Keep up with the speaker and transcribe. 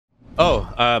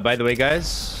Oh, by the way,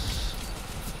 guys.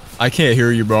 I can't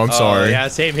hear you, bro. I'm sorry. Yeah,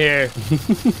 same here.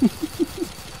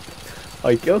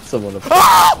 I killed someone.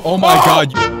 Oh my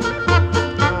god.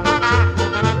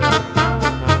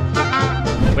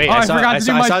 Wait, Oh, I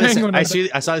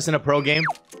saw this in a pro game.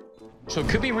 So it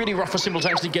could be really rough for Simple to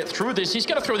actually get through this. He's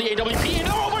gonna throw the AWP in.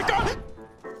 Oh my god!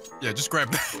 Yeah, just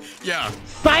grab that. Yeah.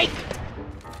 Spike!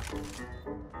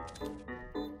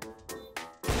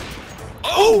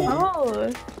 Oh.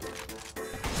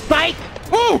 Spike!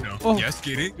 Oh! Yes,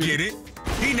 get it, get it.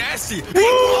 He nasty.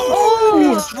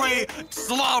 He straight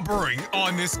slobbering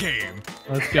on this game.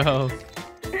 Let's go.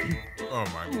 Oh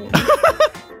my god.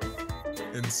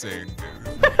 Insane, dude.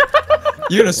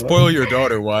 You're gonna spoil your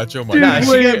daughter, watch. Oh my Dude, god.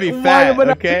 She's gonna be fat, why am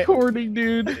I okay? recording,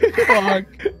 dude? Fuck.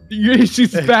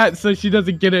 She's fat, so she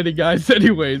doesn't get any guys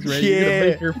anyways, right? You're gonna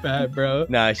make her fat, bro.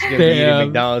 Nah, she's gonna be eating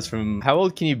McDonald's from... How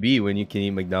old can you be when you can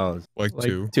eat McDonald's? Like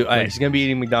 2. 2. She's gonna be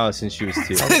eating McDonald's since she was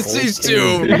 2. She's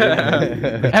 2.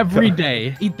 Every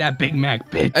day. Eat that Big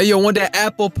Mac, bitch. Hey, yo, want that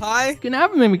apple pie? You can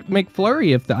have a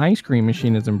McFlurry if the ice cream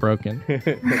machine isn't broken.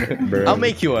 I'll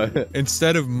make you one.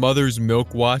 Instead of mother's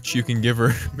milk watch, you can give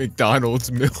her McDonald's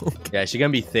milk. Yeah, she's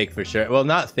gonna be thick for sure. Well,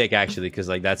 not thick actually, because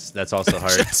like that's also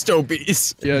hard. Just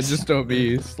obese. Yeah, just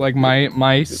obese. Like my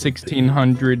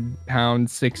 1,600-pound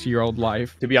 6-year-old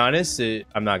life. To be honest,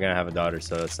 I'm not gonna have a daughter,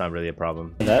 so it's not really a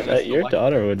problem. That your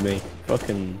daughter would make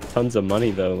fucking tons of money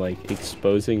though, like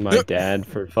exposing my dad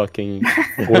for fucking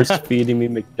force feeding me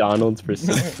McDonald's for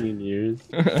 16 years.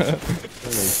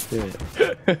 Holy shit.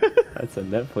 That's a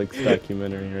Netflix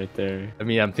documentary right there. I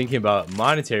mean, I'm thinking about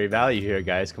monetary value here,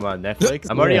 guys. Come on, Netflix.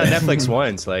 I'm already on Netflix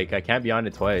once. Like, I can't be on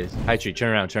it twice. Hi, Tree. Turn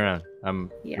around. Turn around. I'm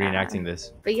reenacting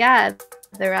this. But yeah,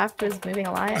 the raft was moving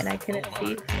a lot and I couldn't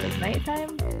see because it was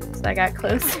nighttime, so I got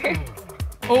closer.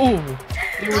 Oh,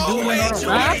 they were doing it on a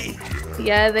raft?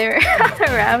 Yeah, they were on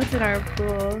a raft in our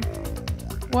pool.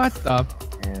 What the?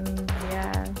 And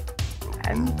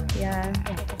I'm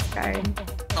scarred.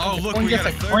 Oh, look, One we gets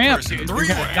got a a third cramp, person. dude. 3-way. You're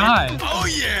gonna die. Oh,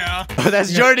 yeah. Oh,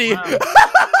 that's Jordy.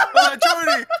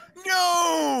 Jordy.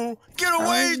 No! Get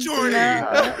away, Jordy!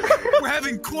 No. We're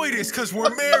having coitus because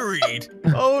we're married.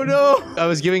 Oh no! I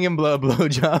was giving him a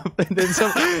blowjob, and then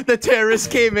the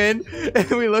terrorist came in, and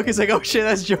we look. It's like, oh shit,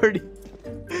 that's Jordy.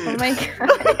 Oh my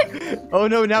god. Oh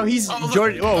no! Now he's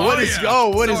Jordy. Oh, what is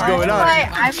going on?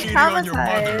 I'm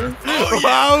traumatized.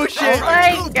 Oh shit! Oh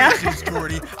my god.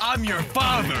 Jordy, I'm your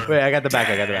father. Wait, I got the back.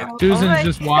 Susan's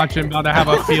just watching, about to have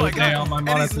a field day on my And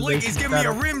monetization. he's giving me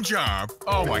a rim job.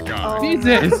 Oh my god. Oh.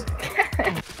 Jesus.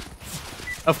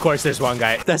 Of course, there's one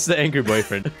guy. That's the angry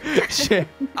boyfriend. Shit.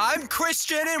 I'm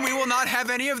Christian, and we will not have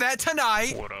any of that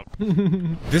tonight. What up?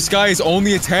 This guy is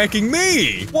only attacking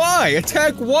me. Why?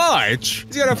 Attack Watch.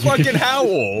 He's got a fucking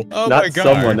howl. Oh Not my god.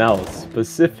 someone else.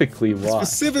 Specifically Watch.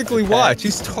 Specifically Watch.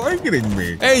 He's targeting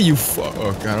me. Hey, you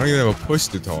Oh god, I don't even have a push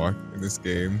to talk in this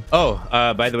game. Oh,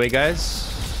 by the way,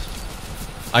 guys.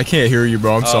 I can't hear you,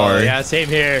 bro. I'm sorry. Yeah, same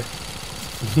here.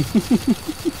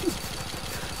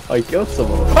 I killed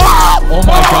someone. Oh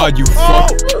my god, you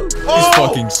Just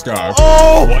fucking stop.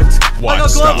 What? I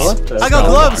got gloves. What I got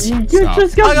gloves. You Stop.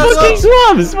 just got I got fucking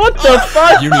gloves. What the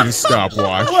fuck? You need to stop,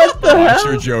 Watch. What the Watch,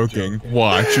 hell? you're joking.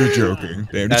 Watch, you're joking.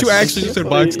 Damn, did you That's- actually just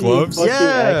unbox gloves? Fucking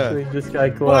Yeah. Actually just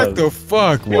got gloves. What the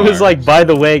fuck, It was Watch? like, by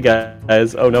the way,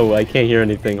 guys. Oh no, I can't hear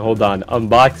anything. Hold on.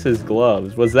 Unbox his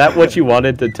gloves. Was that what you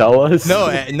wanted to tell us? No.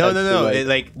 That's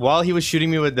Like while he was shooting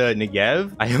me with the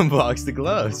Negev, I unboxed the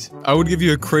gloves. I would give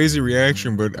you a crazy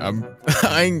reaction, but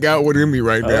I ain't got one in me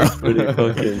right now. That's pretty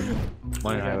fucking.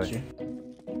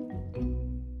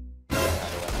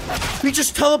 We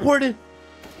just teleported.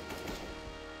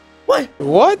 What?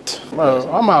 What? Bro,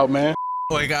 I'm out, man.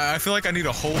 Like, I feel like I need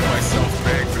to hold myself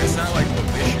back, but it's not like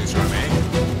malicious or anything.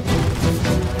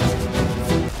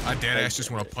 I deadass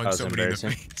just want to punch somebody in the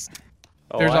face.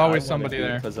 There's I always wanna somebody do it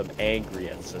there. Because I'm angry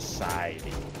at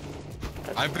society.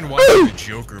 I've been watching the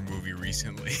Joker movie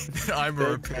recently. I'm a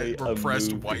Okay, a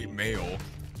repressed movie. white male.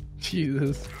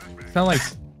 Jesus. Sound like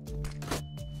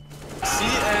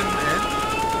CNN.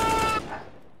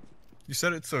 You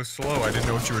said it so slow, I didn't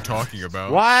know what you were talking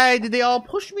about. Why did they all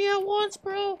push me at once,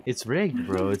 bro? It's rigged,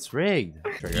 bro. It's rigged.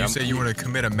 You say you want to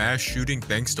commit a mass shooting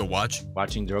thanks to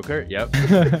Watching Joker? Yep.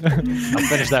 I'll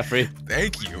finish that for you.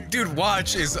 Thank you. Dude,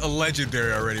 Watch is a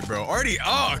legendary already, bro.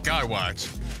 Oh, God, Watch.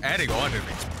 Adding on to it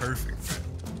makes perfect.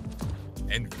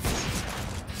 And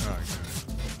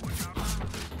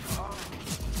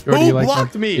Jordy, Who you like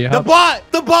blocked that? me? Yeah. The bot!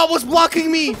 The bot was blocking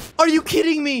me! Are you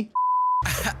kidding me?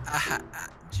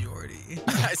 Jordy,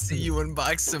 I see you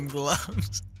unbox some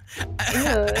gloves.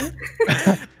 Ew.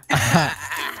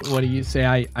 What do you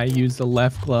say? I use the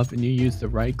left glove and you use the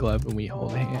right glove and we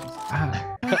hold hands.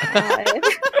 Ah.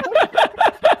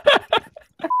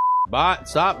 Bot,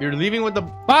 stop. You're leaving with the...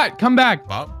 Bot, come back.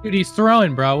 Bot? Dude, he's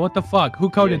throwing, bro. What the fuck? Who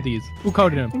coded these? Who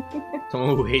coded him?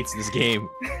 Someone who hates this game.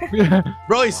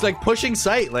 Bro, he's like pushing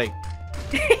sight. Like,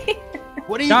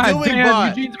 what are you doing, damn,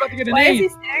 bot? Eugene's about to get an Why is he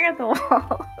ace. staring at the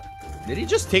wall? Did he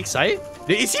just take sight?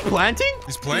 Is he planting?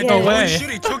 He's planting. Yeah. No way. Holy shit,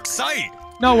 he took sight.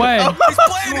 No way. He's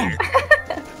planting.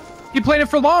 He played it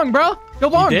for long, bro. Go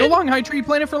long, did? go long, High Tree.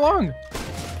 Playing it for long.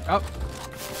 Oh.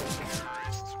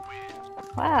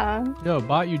 Wow. Yo,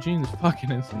 bot Eugene's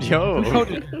fucking insane. Yo.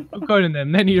 Who coded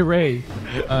them? They need a raise.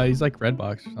 He's like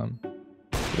Redbox or something.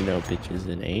 You know, bitches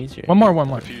and A's. One more.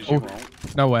 Oh,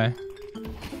 no way.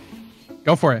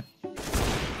 Go for it.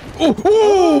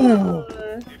 Oh.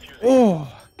 Oh.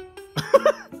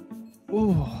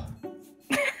 Oh.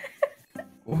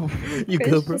 Oh. You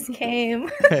Chris go, bro. just came.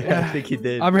 I think he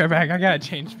did. I'll be right back. I gotta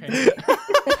change pants.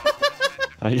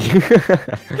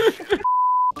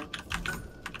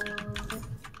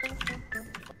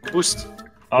 Boost.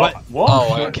 What? What?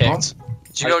 Oh, I got kicked.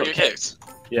 Did you go get kicked?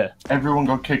 Yeah. Everyone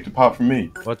got kicked apart from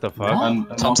me. What the fuck? And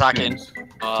Tom's hacking.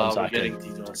 Tom's We're hacking.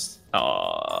 getting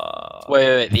DDoSed.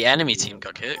 Wait. The enemy team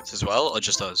got kicked as well, or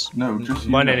just us? No, just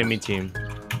you One guys. enemy team.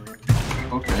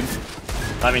 Okay.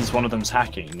 That means one of them's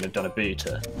hacking. They've done a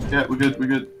beta. Yeah, we're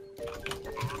good.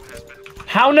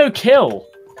 How no kill?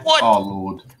 What? Oh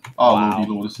lord. Oh Wow.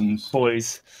 lordy lordisons.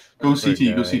 Boys. Go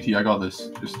CT, go Okay. CT. I got this.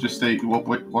 Just stay.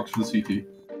 Watch for the CT.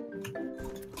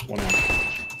 One out.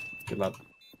 Good luck.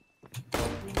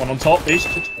 One on top,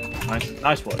 boosted.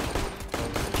 Nice watch.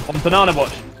 On banana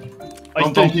watch.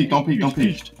 Don't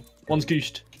peek. One's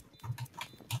goosed.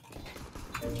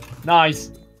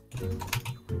 Nice.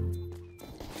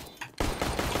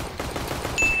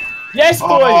 Yes, boy!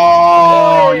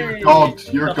 Oh, you're a god.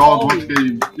 You're a god. Watch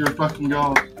game. You're a fucking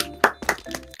god.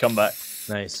 Come back.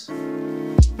 Nice.